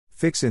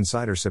Fix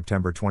Insider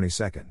September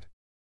 22.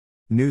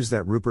 News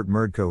that Rupert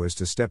Murdoch is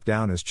to step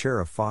down as chair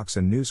of Fox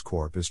and News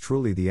Corp is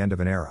truly the end of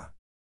an era.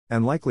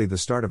 And likely the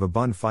start of a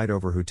bun fight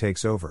over who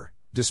takes over,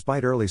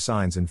 despite early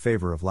signs in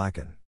favor of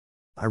Laken.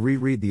 I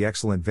reread the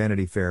excellent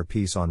Vanity Fair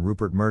piece on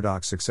Rupert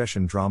Murdoch's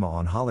succession drama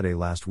on holiday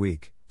last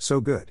week, so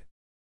good.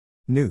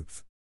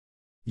 Noof.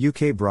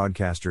 UK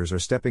broadcasters are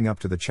stepping up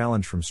to the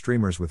challenge from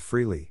streamers with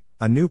Freely,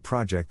 a new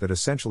project that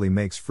essentially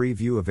makes free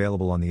view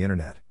available on the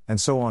internet,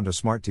 and so on to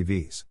smart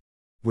TVs.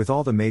 With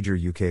all the major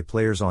UK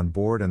players on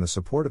board and the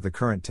support of the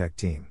current tech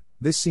team,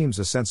 this seems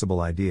a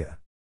sensible idea.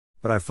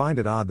 But I find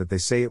it odd that they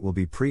say it will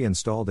be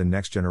pre-installed in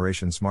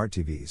next-generation smart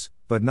TVs,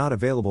 but not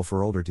available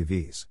for older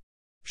TVs.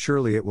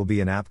 Surely it will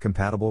be an app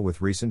compatible with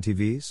recent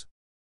TVs?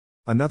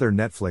 Another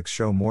Netflix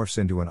show morphs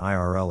into an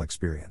IRL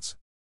experience.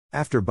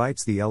 After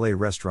Bites, the LA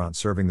restaurant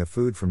serving the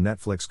food from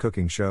Netflix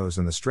cooking shows,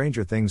 and the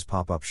Stranger Things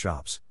pop-up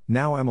shops,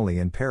 now Emily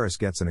in Paris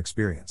gets an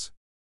experience.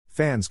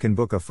 Fans can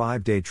book a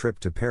 5-day trip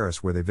to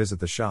Paris where they visit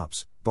the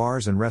shops,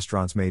 bars and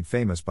restaurants made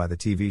famous by the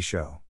TV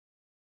show.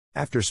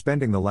 After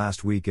spending the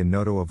last week in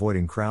Noto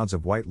avoiding crowds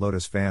of White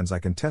Lotus fans, I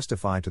can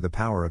testify to the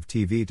power of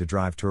TV to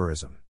drive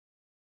tourism.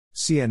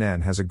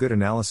 CNN has a good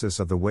analysis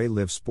of the way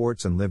live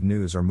sports and live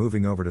news are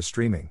moving over to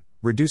streaming,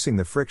 reducing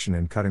the friction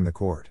and cutting the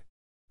cord.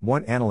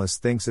 One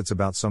analyst thinks it's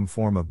about some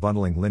form of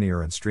bundling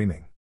linear and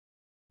streaming.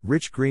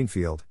 Rich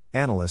Greenfield,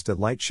 analyst at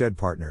Lightshed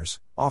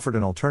Partners, offered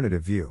an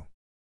alternative view.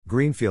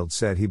 Greenfield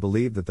said he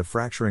believed that the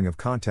fracturing of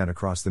content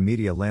across the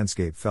media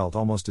landscape felt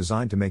almost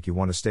designed to make you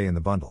want to stay in the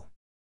bundle.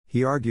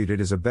 He argued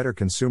it is a better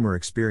consumer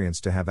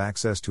experience to have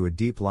access to a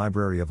deep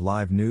library of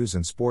live news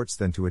and sports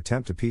than to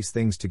attempt to piece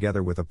things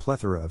together with a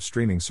plethora of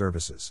streaming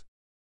services.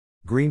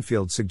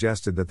 Greenfield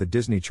suggested that the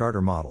Disney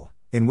charter model,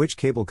 in which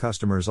cable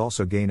customers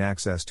also gain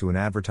access to an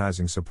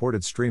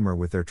advertising-supported streamer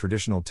with their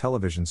traditional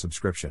television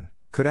subscription,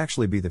 could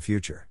actually be the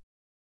future.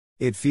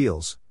 It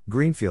feels,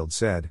 Greenfield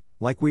said,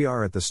 like we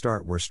are at the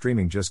start where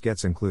streaming just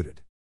gets included.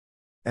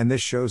 And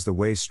this shows the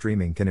ways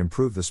streaming can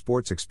improve the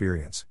sports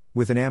experience,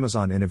 with an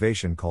Amazon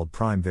innovation called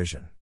Prime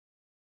Vision.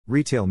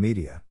 Retail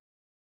media.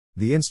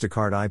 The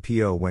Instacart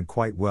IPO went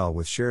quite well,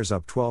 with shares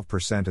up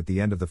 12% at the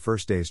end of the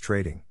first day's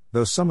trading,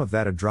 though some of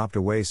that had dropped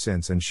away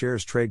since and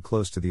shares trade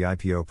close to the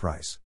IPO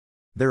price.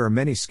 There are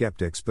many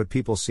skeptics, but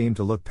people seem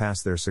to look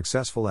past their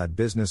successful ad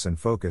business and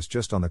focus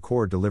just on the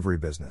core delivery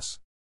business.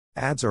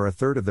 Ads are a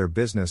third of their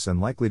business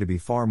and likely to be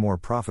far more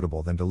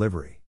profitable than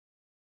delivery.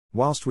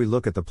 Whilst we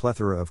look at the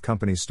plethora of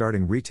companies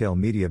starting retail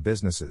media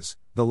businesses,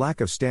 the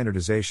lack of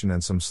standardization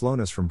and some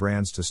slowness from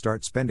brands to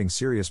start spending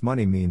serious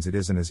money means it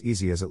isn't as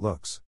easy as it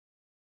looks.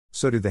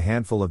 So do the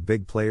handful of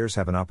big players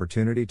have an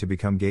opportunity to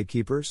become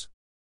gatekeepers?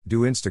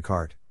 Do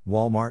Instacart,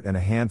 Walmart and a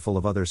handful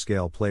of other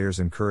scale players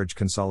encourage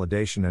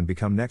consolidation and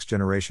become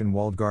next-generation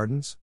walled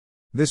gardens?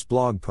 This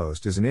blog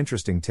post is an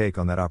interesting take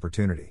on that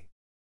opportunity.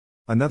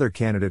 Another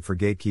candidate for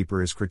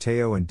gatekeeper is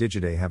Criteo, and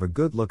Digiday have a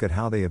good look at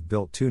how they have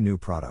built two new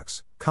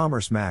products.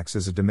 Commerce Max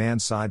is a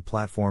demand-side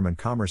platform and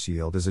Commerce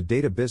Yield is a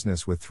data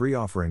business with 3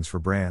 offerings for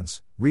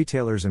brands,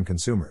 retailers and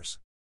consumers.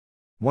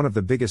 One of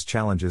the biggest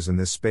challenges in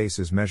this space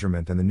is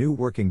measurement, and the new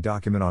working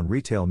document on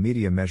retail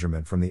media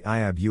measurement from the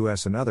IAB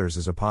US and others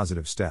is a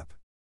positive step.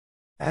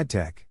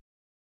 AdTech.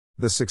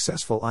 The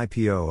successful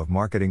IPO of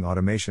marketing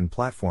automation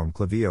platform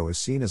Klaviyo is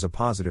seen as a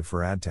positive for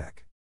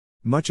AdTech.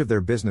 Much of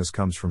their business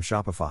comes from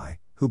Shopify,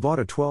 who bought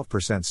a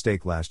 12%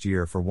 stake last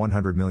year for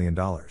 $100 million.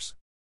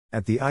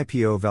 At the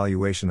IPO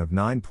valuation of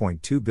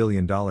 $9.2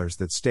 billion,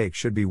 that stake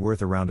should be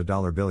worth around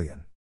 $1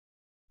 billion.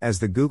 As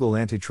the Google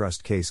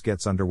antitrust case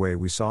gets underway,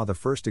 we saw the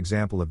first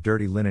example of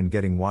dirty linen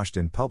getting washed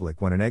in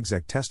public when an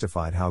exec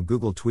testified how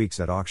Google tweaks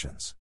at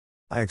auctions.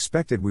 I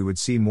expected we would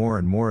see more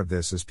and more of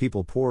this as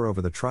people pore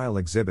over the trial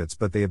exhibits,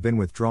 but they have been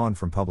withdrawn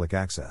from public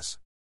access.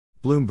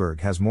 Bloomberg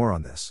has more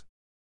on this.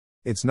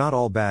 It's not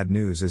all bad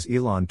news as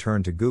Elon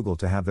turned to Google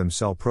to have them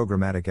sell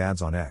programmatic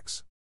ads on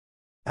X.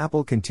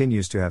 Apple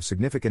continues to have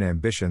significant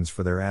ambitions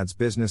for their ads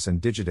business,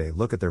 and Digiday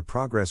look at their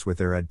progress with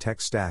their ad tech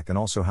stack and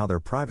also how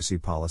their privacy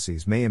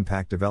policies may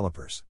impact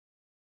developers.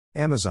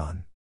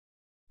 Amazon.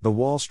 The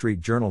Wall Street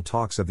Journal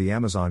talks of the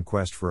Amazon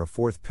quest for a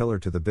fourth pillar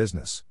to the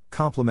business,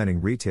 complementing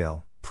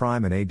retail,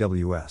 Prime and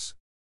AWS.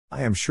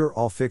 I am sure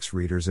all Fix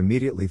readers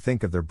immediately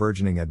think of their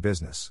burgeoning ad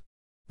business.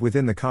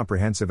 Within the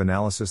comprehensive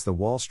analysis the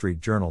Wall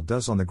Street Journal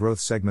does on the growth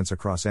segments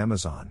across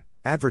Amazon,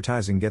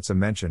 advertising gets a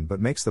mention but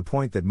makes the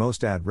point that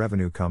most ad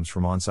revenue comes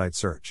from on-site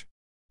search.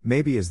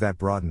 Maybe as that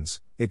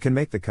broadens, it can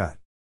make the cut.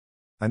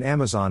 An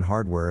Amazon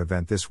hardware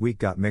event this week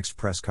got mixed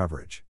press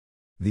coverage.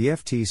 The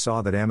FT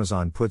saw that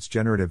Amazon puts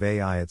generative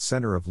AI at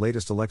center of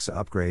latest Alexa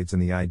upgrades,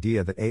 and the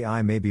idea that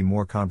AI may be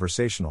more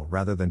conversational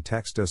rather than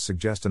text does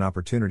suggest an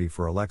opportunity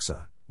for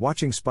Alexa,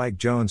 watching Spike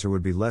Jonze, or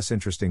would be less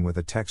interesting with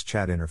a text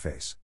chat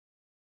interface.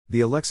 The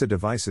Alexa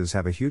devices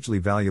have a hugely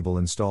valuable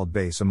installed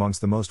base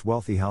amongst the most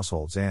wealthy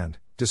households and,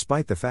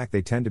 despite the fact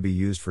they tend to be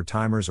used for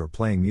timers or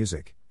playing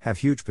music, have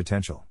huge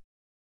potential.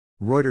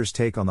 Reuters'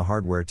 take on the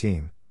hardware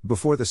team,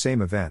 before the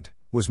same event,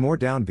 was more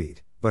downbeat,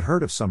 but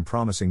heard of some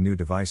promising new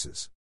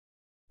devices.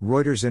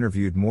 Reuters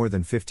interviewed more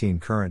than 15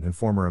 current and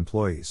former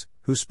employees,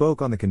 who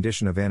spoke on the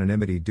condition of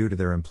anonymity due to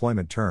their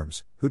employment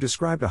terms, who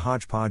described a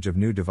hodgepodge of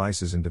new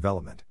devices in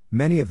development,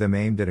 many of them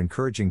aimed at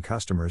encouraging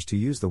customers to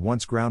use the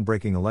once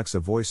groundbreaking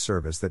Alexa voice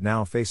service that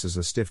now faces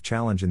a stiff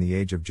challenge in the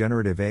age of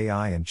generative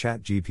AI and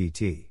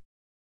ChatGPT.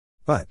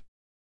 But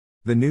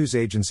the news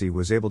agency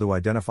was able to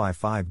identify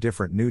 5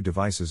 different new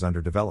devices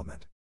under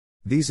development.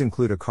 These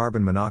include a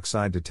carbon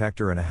monoxide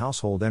detector and a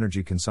household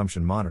energy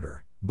consumption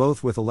monitor,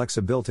 both with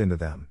Alexa built into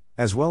them,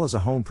 as well as a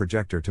home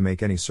projector to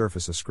make any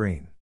surface a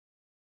screen.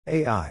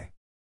 AI.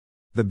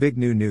 The big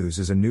new news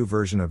is a new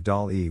version of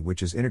DALL-E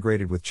which is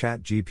integrated with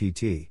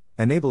ChatGPT,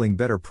 enabling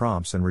better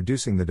prompts and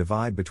reducing the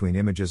divide between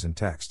images and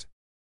text.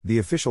 The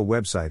official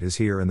website is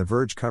here and The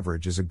Verge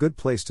coverage is a good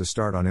place to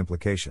start on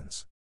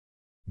implications.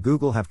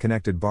 Google have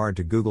connected Bard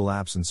to Google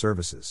Apps and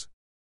Services.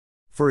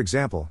 For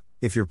example,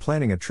 if you're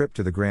planning a trip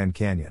to the Grand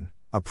Canyon,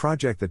 a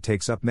project that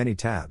takes up many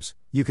tabs,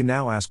 you can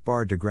now ask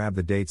Bard to grab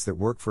the dates that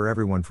work for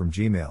everyone from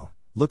Gmail,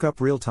 look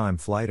up real-time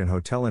flight and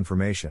hotel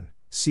information,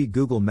 see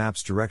Google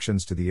Maps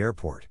directions to the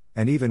airport,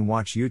 and even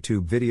watch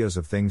YouTube videos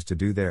of things to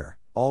do there,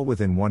 all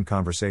within one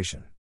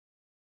conversation.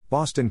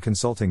 Boston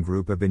Consulting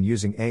Group have been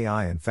using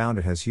AI and found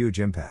it has huge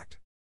impact.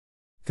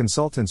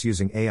 Consultants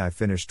using AI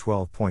finished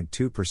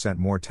 12.2%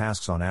 more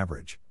tasks on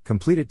average,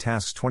 completed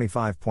tasks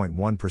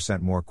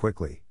 25.1% more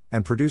quickly,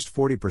 and produced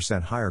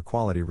 40% higher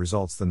quality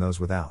results than those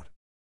without.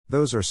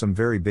 Those are some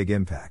very big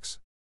impacts.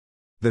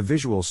 The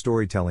visual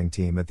storytelling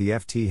team at the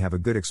FT have a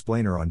good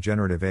explainer on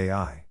generative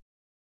AI.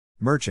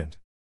 Merchant.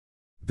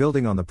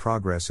 Building on the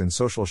progress in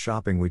social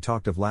shopping we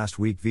talked of last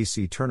week,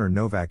 VC Turner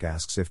Novak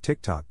asks if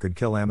TikTok could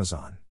kill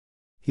Amazon.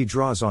 He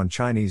draws on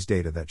Chinese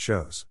data that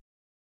shows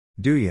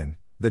Douyin,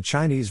 the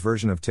Chinese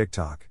version of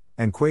TikTok,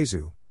 and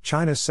Quizizz,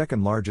 China's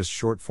second largest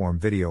short-form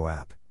video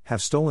app,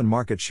 have stolen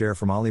market share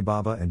from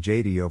Alibaba and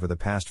JD over the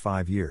past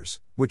 5 years,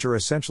 which are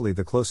essentially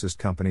the closest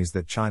companies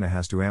that China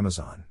has to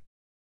Amazon.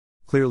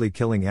 Clearly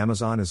killing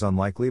Amazon is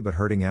unlikely, but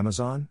hurting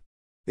Amazon?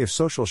 If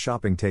social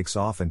shopping takes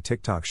off and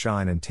TikTok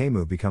shine and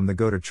Temu become the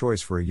go-to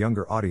choice for a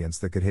younger audience,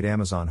 that could hit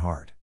Amazon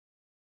hard.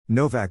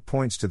 Novak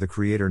points to the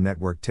creator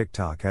network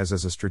TikTok has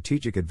as a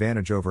strategic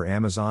advantage over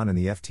Amazon, and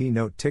the FT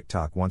note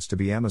TikTok wants to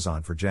be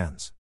Amazon for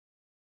Gens.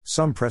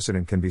 Some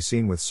precedent can be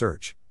seen with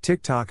search.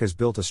 TikTok has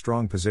built a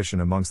strong position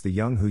amongst the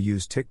young who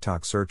use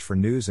TikTok search for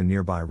news and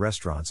nearby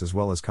restaurants as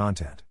well as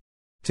content.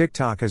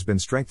 TikTok has been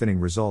strengthening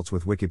results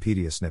with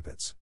Wikipedia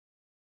snippets.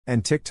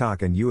 And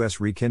TikTok and US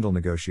rekindle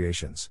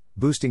negotiations,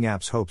 boosting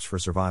apps' hopes for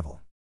survival.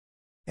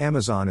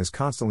 Amazon is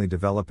constantly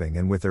developing,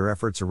 and with their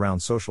efforts around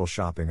social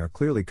shopping are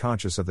clearly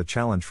conscious of the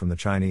challenge from the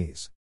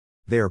Chinese.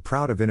 They are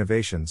proud of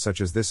innovations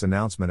such as this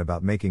announcement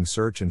about making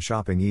search and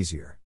shopping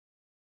easier.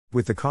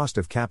 With the cost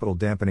of capital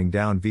dampening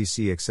down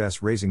VC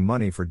excess, raising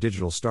money for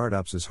digital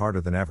startups is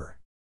harder than ever.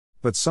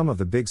 But some of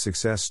the big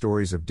success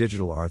stories of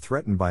digital are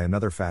threatened by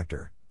another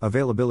factor: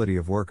 availability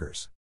of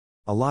workers.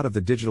 A lot of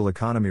the digital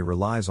economy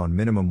relies on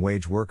minimum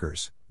wage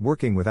workers,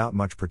 working without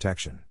much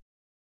protection.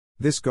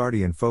 This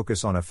Guardian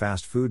focus on a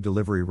fast food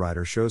delivery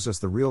rider shows us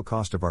the real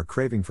cost of our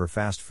craving for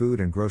fast food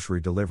and grocery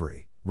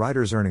delivery,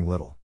 riders earning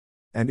little.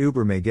 And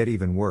Uber may get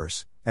even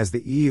worse. As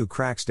the EU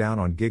cracks down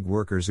on gig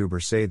workers,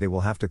 Uber say they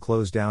will have to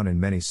close down in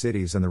many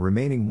cities, and the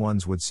remaining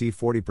ones would see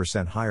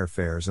 40% higher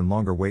fares and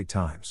longer wait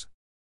times.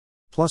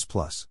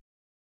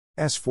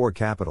 S4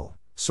 Capital,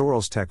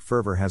 Sorrel's tech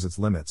fervor has its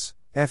limits.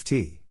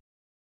 FT.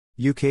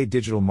 UK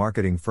digital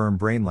marketing firm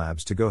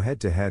Brainlabs to go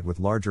head-to-head with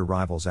larger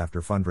rivals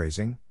after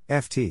fundraising.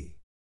 FT.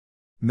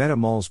 Meta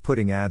mulls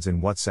putting ads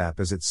in WhatsApp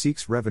as it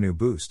seeks revenue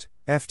boost.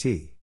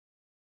 FT.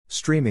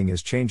 Streaming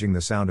is changing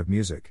the sound of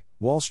music.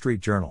 Wall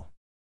Street Journal.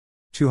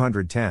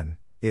 210,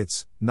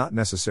 it's not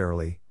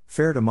necessarily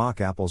fair to mock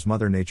Apple's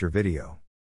Mother Nature video.